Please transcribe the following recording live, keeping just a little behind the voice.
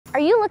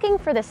you looking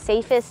for the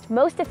safest,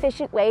 most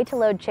efficient way to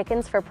load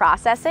chickens for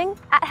processing?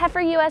 At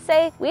Heifer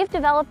USA, we've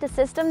developed a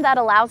system that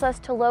allows us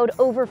to load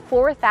over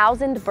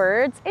 4,000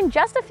 birds in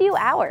just a few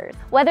hours.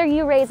 Whether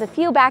you raise a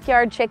few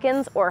backyard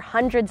chickens or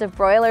hundreds of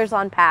broilers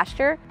on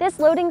pasture, this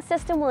loading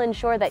system will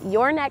ensure that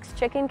your next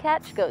chicken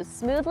catch goes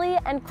smoothly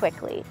and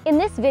quickly. In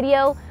this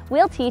video,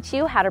 we'll teach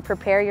you how to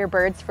prepare your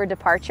birds for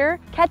departure,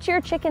 catch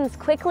your chickens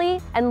quickly,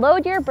 and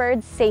load your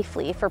birds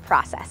safely for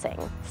processing.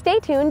 Stay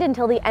tuned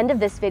until the end of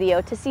this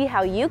video to see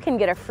how you can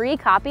get a free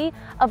copy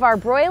of our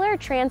broiler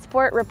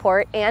transport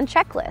report and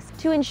checklist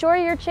to ensure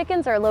your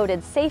chickens are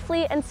loaded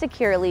safely and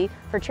securely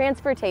for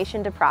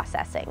transportation to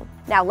processing.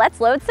 Now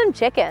let's load some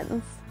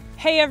chickens.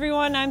 Hey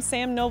everyone, I'm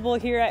Sam Noble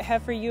here at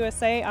Heifer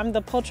USA. I'm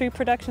the poultry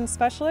production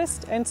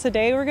specialist, and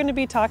today we're going to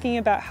be talking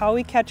about how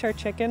we catch our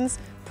chickens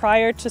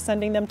prior to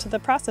sending them to the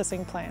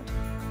processing plant.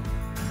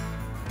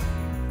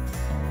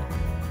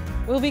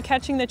 We'll be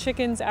catching the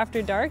chickens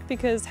after dark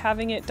because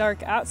having it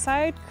dark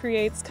outside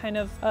creates kind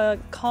of a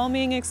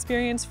calming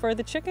experience for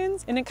the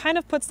chickens, and it kind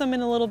of puts them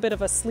in a little bit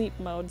of a sleep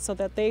mode so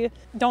that they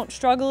don't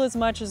struggle as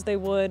much as they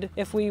would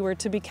if we were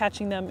to be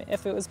catching them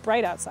if it was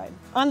bright outside.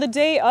 On the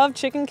day of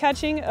chicken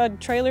catching, a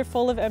trailer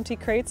full of empty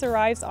crates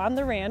arrives on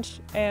the ranch,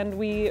 and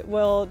we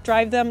will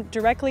drive them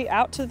directly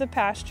out to the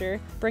pasture,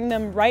 bring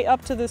them right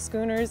up to the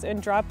schooners,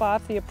 and drop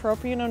off the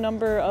appropriate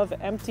number of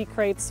empty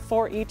crates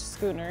for each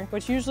schooner,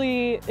 which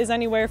usually is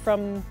anywhere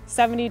from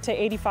 70 to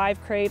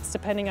 85 crates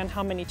depending on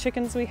how many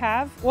chickens we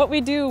have. What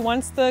we do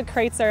once the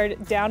crates are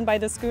down by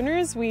the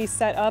schooners, we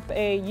set up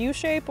a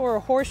U-shape or a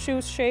horseshoe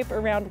shape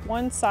around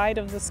one side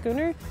of the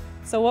schooner.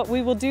 So what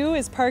we will do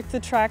is park the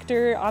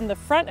tractor on the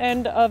front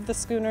end of the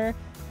schooner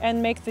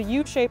and make the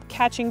U-shaped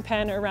catching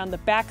pen around the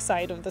back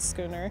side of the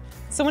schooner.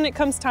 So when it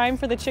comes time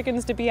for the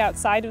chickens to be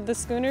outside of the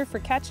schooner for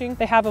catching,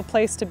 they have a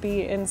place to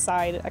be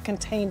inside a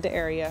contained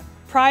area.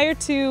 Prior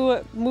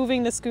to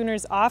moving the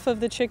schooners off of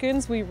the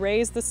chickens, we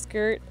raise the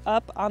skirt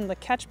up on the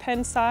catch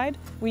pen side.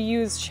 We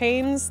use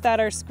chains that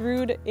are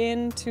screwed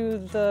into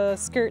the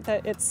skirt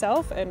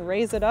itself and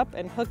raise it up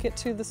and hook it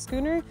to the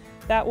schooner.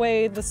 That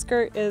way the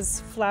skirt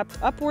is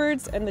flapped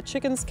upwards and the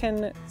chickens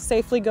can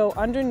safely go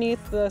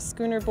underneath the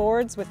schooner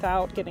boards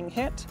without getting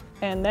hit.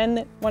 And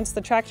then once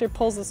the tractor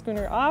pulls the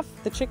schooner off,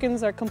 the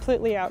chickens are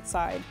completely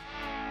outside.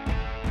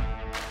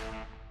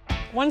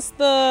 Once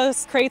the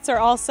crates are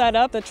all set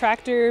up, the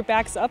tractor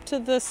backs up to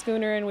the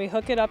schooner and we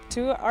hook it up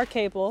to our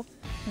cable.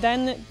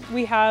 Then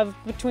we have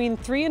between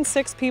 3 and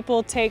 6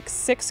 people take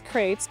 6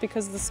 crates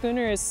because the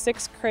schooner is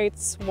 6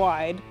 crates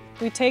wide.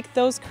 We take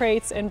those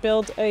crates and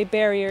build a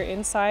barrier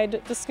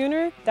inside the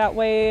schooner. That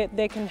way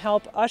they can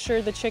help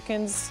usher the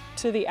chickens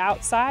to the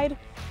outside.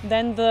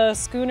 Then the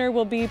schooner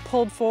will be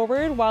pulled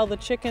forward while the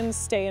chickens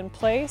stay in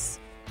place.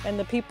 And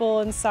the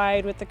people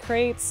inside with the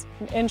crates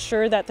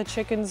ensure that the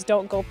chickens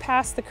don't go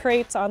past the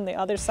crates on the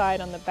other side,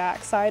 on the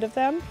back side of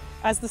them.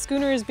 As the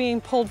schooner is being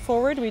pulled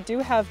forward, we do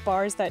have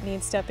bars that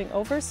need stepping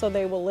over, so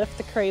they will lift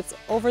the crates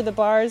over the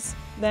bars.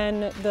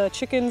 Then the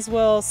chickens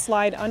will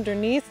slide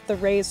underneath the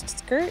raised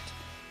skirt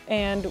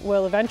and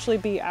will eventually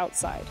be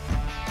outside.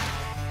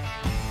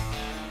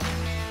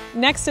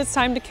 Next, it's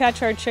time to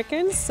catch our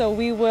chickens, so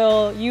we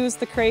will use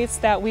the crates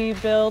that we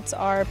built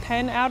our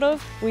pen out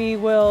of. We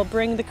will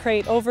bring the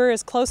crate over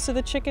as close to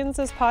the chickens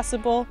as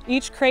possible.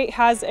 Each crate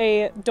has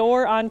a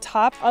door on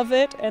top of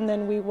it, and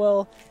then we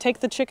will take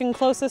the chicken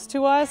closest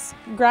to us,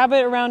 grab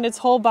it around its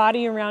whole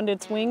body, around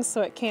its wings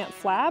so it can't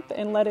flap,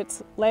 and let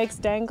its legs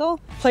dangle.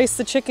 Place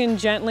the chicken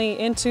gently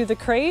into the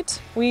crate.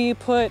 We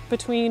put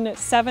between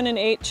 7 and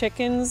 8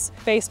 chickens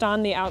based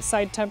on the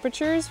outside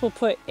temperatures. We'll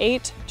put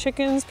 8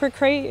 chickens per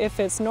crate if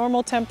it's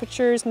normal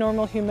temperatures,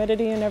 normal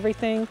humidity and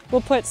everything.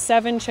 We'll put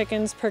 7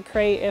 chickens per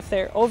crate if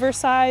they're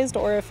oversized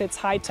or if it's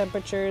high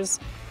temperatures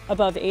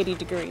above 80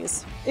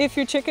 degrees. If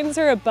your chickens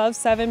are above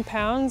 7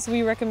 pounds,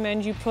 we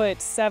recommend you put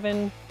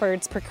 7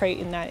 birds per crate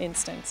in that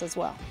instance as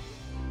well.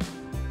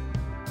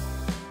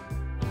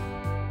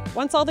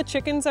 Once all the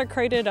chickens are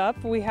crated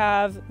up, we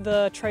have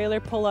the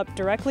trailer pull up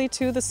directly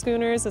to the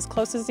schooners as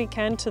close as he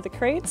can to the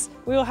crates.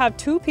 We will have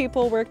 2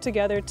 people work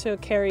together to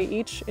carry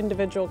each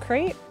individual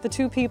crate. The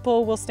 2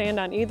 people will stand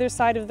on either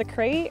side of the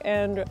crate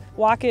and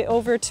walk it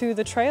over to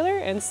the trailer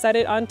and set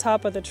it on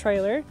top of the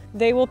trailer.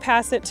 They will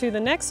pass it to the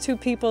next 2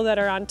 people that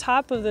are on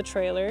top of the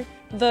trailer.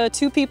 The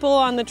 2 people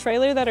on the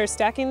trailer that are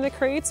stacking the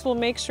crates will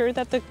make sure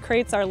that the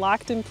crates are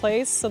locked in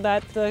place so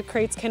that the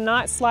crates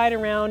cannot slide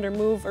around or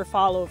move or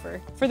fall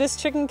over. For this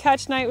chicken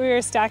catch night, we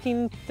are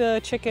stacking the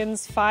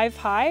chickens 5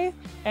 high,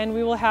 and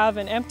we will have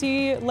an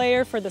empty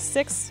layer for the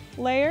 6th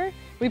layer.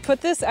 We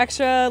put this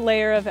extra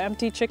layer of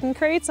empty chicken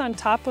crates on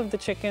top of the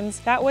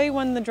chickens. That way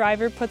when the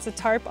driver puts a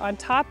tarp on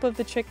top of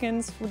the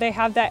chickens, they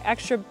have that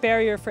extra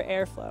barrier for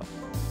airflow.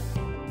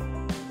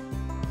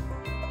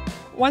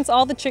 Once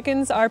all the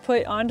chickens are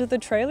put onto the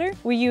trailer,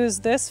 we use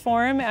this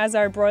form as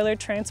our broiler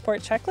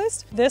transport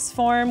checklist. This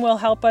form will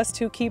help us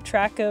to keep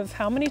track of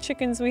how many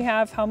chickens we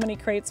have, how many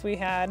crates we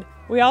had.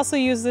 We also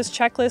use this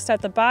checklist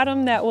at the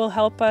bottom that will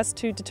help us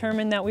to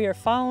determine that we are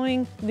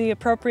following the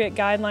appropriate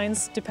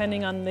guidelines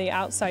depending on the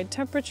outside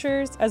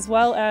temperatures, as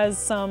well as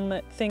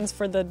some things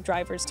for the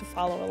drivers to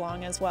follow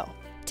along as well.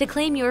 To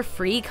claim your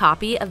free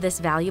copy of this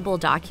valuable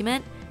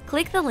document,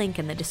 click the link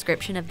in the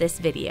description of this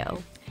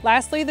video.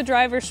 Lastly, the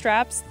driver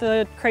straps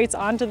the crates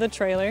onto the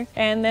trailer,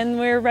 and then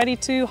we're ready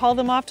to haul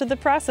them off to the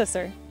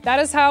processor. That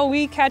is how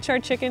we catch our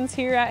chickens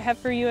here at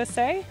Heifer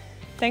USA.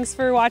 Thanks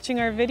for watching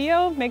our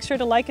video. Make sure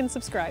to like and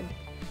subscribe.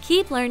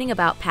 Keep learning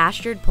about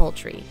pastured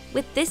poultry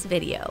with this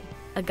video,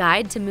 a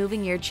guide to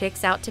moving your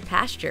chicks out to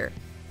pasture.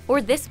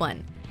 Or this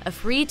one, a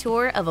free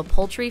tour of a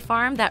poultry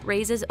farm that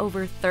raises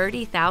over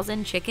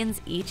 30,000 chickens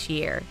each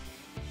year.